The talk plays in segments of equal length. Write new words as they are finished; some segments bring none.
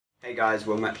Hey guys,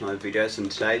 welcome back to another video. So in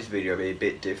today's video will be a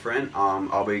bit different.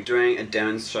 I'll be doing a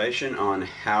demonstration on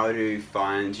how to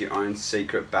find your own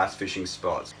secret bass fishing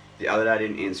spots. The other day I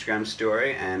did an Instagram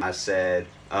story and I said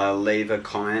leave a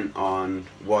comment on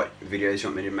what videos you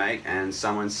want me to make, and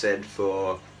someone said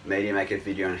for me to make a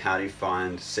video on how to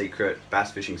find secret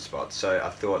bass fishing spots. So I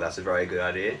thought that's a very good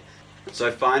idea.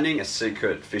 So finding a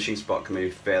secret fishing spot can be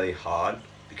fairly hard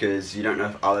because you don't know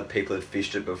if other people have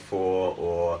fished it before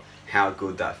or how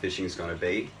good that fishing is going to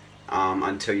be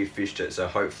until you fished it. So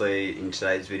hopefully in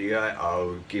today's video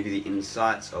I'll give you the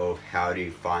insights of how to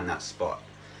find that spot.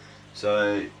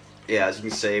 So yeah, as you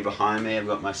can see behind me I've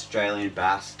got my Australian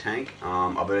bass tank.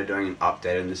 I'll be doing an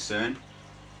update on this soon.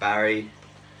 Barry,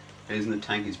 who's in the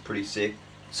tank, is pretty sick.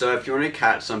 So if you want to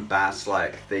catch some bass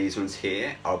like these ones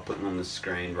here, I'll put them on the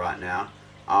screen right now.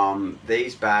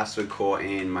 These bass were caught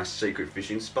in my secret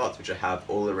fishing spots, which I have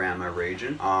all around my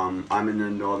region. I'm in the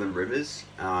northern rivers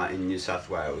in New South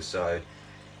Wales, so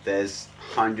there's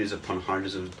hundreds upon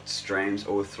hundreds of streams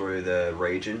all through the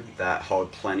region that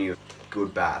hold plenty of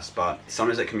good bass, but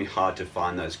sometimes it can be hard to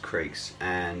find those creeks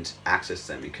and access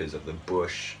them because of the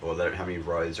bush, or they don't have any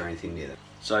roads or anything near them.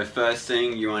 So first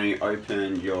thing, you want to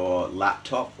open your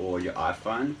laptop or your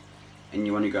iPhone and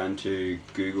you want to go into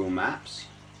Google Maps.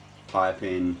 Type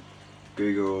in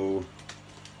Google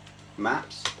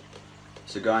Maps.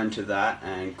 So go into that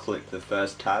and click the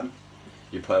first tab.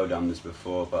 You've probably done this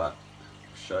before, but I'll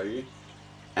show you.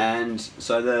 And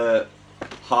so the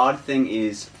hard thing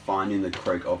is finding the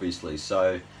creek, obviously.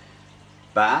 So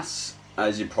bass,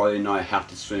 as you probably know, have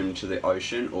to swim to the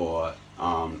ocean or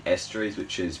estuaries,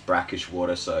 which is brackish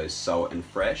water, so salt and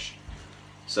fresh.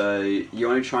 So you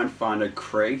want to try and find a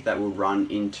creek that will run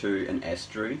into an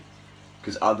estuary,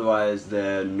 because otherwise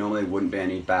there normally wouldn't be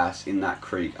any bass in that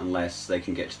creek unless they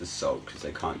can get to the salt, because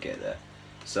they can't get there.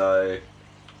 So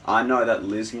I know that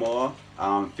Lismore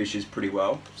fishes pretty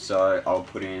well, so I'll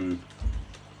put in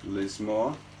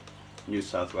Lismore, New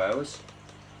South Wales,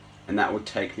 and that will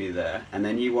take me there. And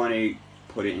then you want to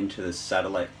put it into the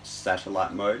satellite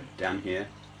mode down here.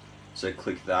 So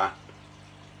click that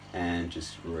and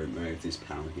just remove this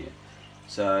panel here.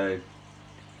 So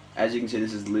as you can see,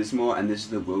 this is Lismore and this is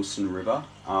the Wilson River.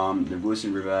 The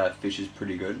Wilson River fishes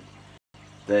pretty good.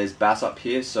 There's bass up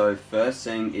here, so first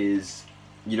thing is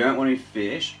you don't want to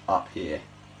fish up here,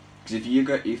 because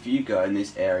if you go in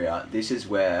this area, this is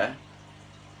where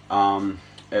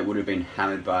it would have been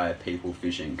hammered by people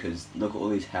fishing, because look at all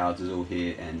these houses all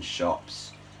here and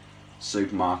shops,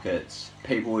 supermarkets.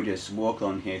 People would just walk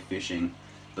on here fishing.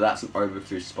 But that's an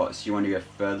overfished spot, so you want to go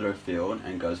further afield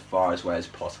and go as far away as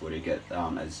possible to get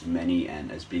as many and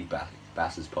as big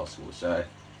bass as possible. So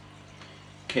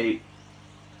keep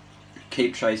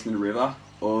tracing the river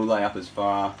all the way up as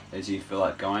far as you feel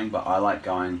like going, but I like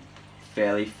going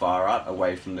fairly far up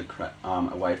away from the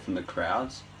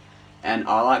crowds. And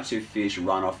I like to fish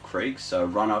runoff creeks. So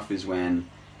runoff is when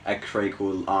a creek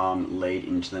will lead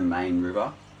into the main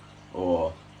river,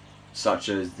 or such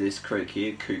as this creek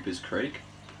here, Cooper's Creek.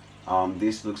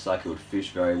 This looks like it would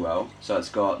fish very well. So it's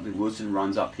got, the Wilson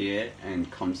runs up here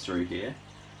and comes through here,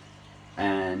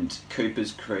 and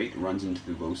Cooper's Creek runs into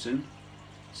the Wilson.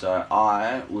 So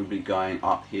I would be going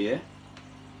up here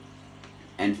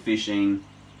and fishing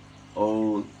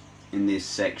all in this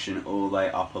section all the way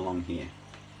up along here.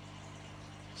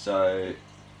 So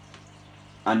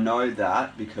I know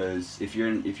that because if you're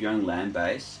on land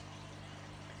base,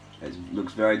 it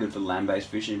looks very good for land based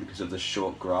fishing because of the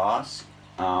short grass.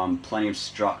 Plenty of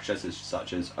structures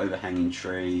such as overhanging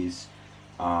trees,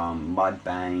 mud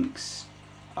banks,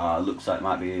 looks like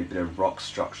might be a bit of rock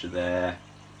structure there,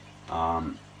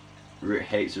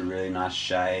 heaps of really nice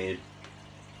shade,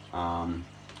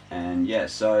 and yeah,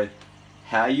 so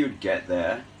how you'd get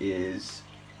there is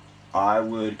I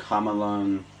would come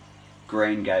along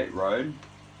Green Gate Road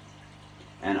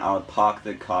and I would park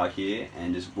the car here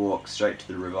and just walk straight to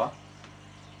the river.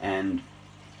 And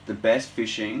the best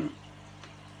fishing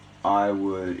I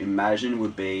would imagine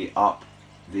would be up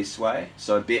this way,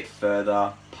 so a bit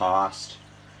further past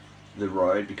the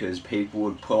road, because people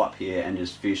would pull up here and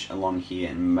just fish along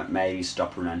here and maybe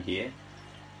stop around here.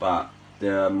 But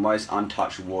the most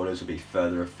untouched waters would be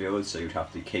further afield, so you'd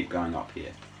have to keep going up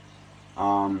here.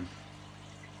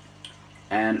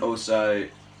 And also,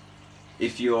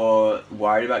 if you're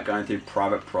worried about going through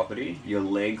private property, you're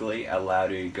legally allowed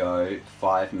to go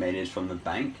 5 meters from the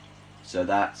bank. So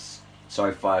that's,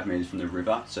 sorry, 5 meters from the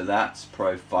river. So that's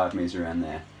probably 5 meters around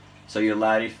there. So you're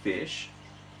allowed to fish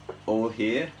all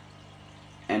here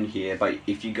and here, but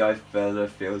if you go further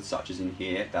afield, such as in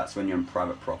here, that's when you're on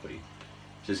private property.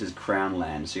 So this is Crown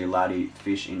land, so you're allowed to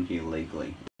fish in here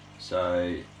legally.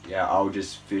 So yeah, I'll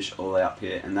just fish all up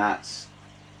here, and that's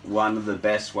one of the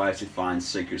best ways to find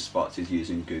secret spots is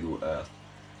using Google Earth.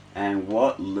 And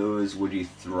what lures would you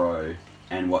throw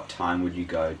and what time would you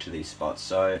go to these spots?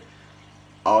 So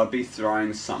I would be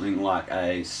throwing something like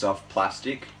a soft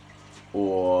plastic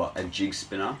or a jig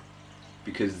spinner,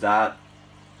 because that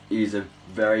is a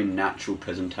very natural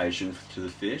presentation to the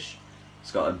fish.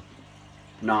 It's got a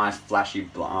nice flashy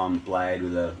blade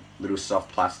with a little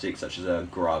soft plastic such as a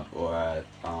grub or a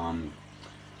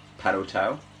paddle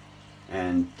tail,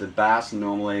 and the bass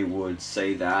normally would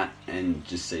see that and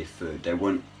just see food. They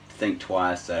wouldn't think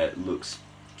twice that it looks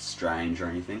strange or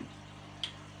anything.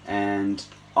 And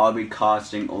I'll be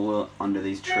casting all under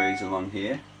these trees along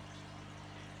here.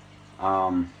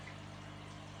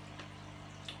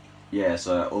 Yeah,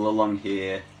 so all along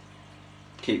here,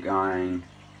 keep going,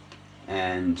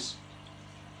 and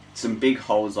some big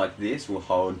holes like this will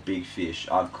hold big fish.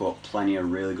 I've caught plenty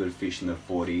of really good fish in the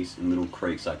 40s in little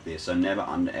creeks like this, so never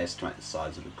underestimate the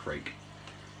size of a creek.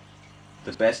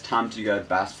 The best time to go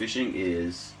bass fishing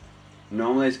is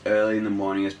normally as early in the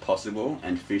morning as possible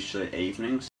and fish the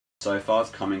evenings. So if I was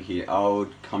coming here, I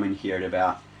would come in here at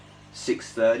about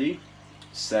 6:30,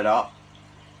 set up,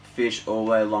 fish all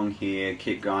the way along here,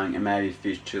 keep going, and maybe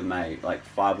fish till maybe like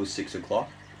 5 or 6 o'clock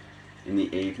in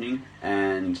the evening.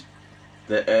 And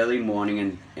the early morning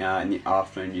and in the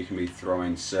afternoon you can be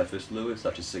throwing surface lures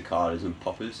such as cicadas and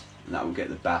poppers, and that will get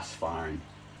the bass firing.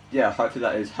 Yeah, hopefully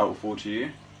that is helpful to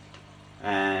you,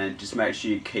 and just make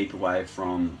sure you keep away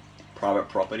from private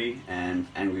property and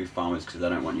angry farmers, because they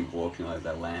don't want you walking over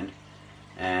their land.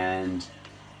 And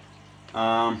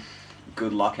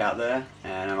good luck out there,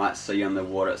 and I might see you on the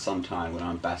water at some time when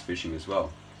I'm bass fishing as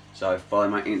well. So follow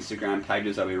my Instagram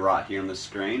pages, they'll be right here on the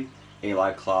screen.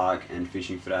 Eli Clark and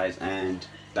Fishing for Days, and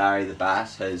Barry the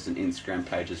Bass has an Instagram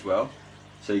page as well,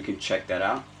 so you can check that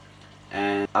out.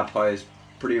 And I post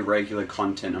pretty regular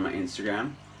content on my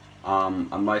Instagram.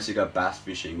 I mostly got bass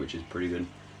fishing, which is pretty good.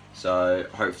 So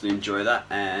hopefully enjoy that,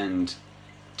 and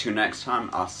till next time,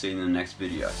 I'll see you in the next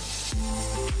video.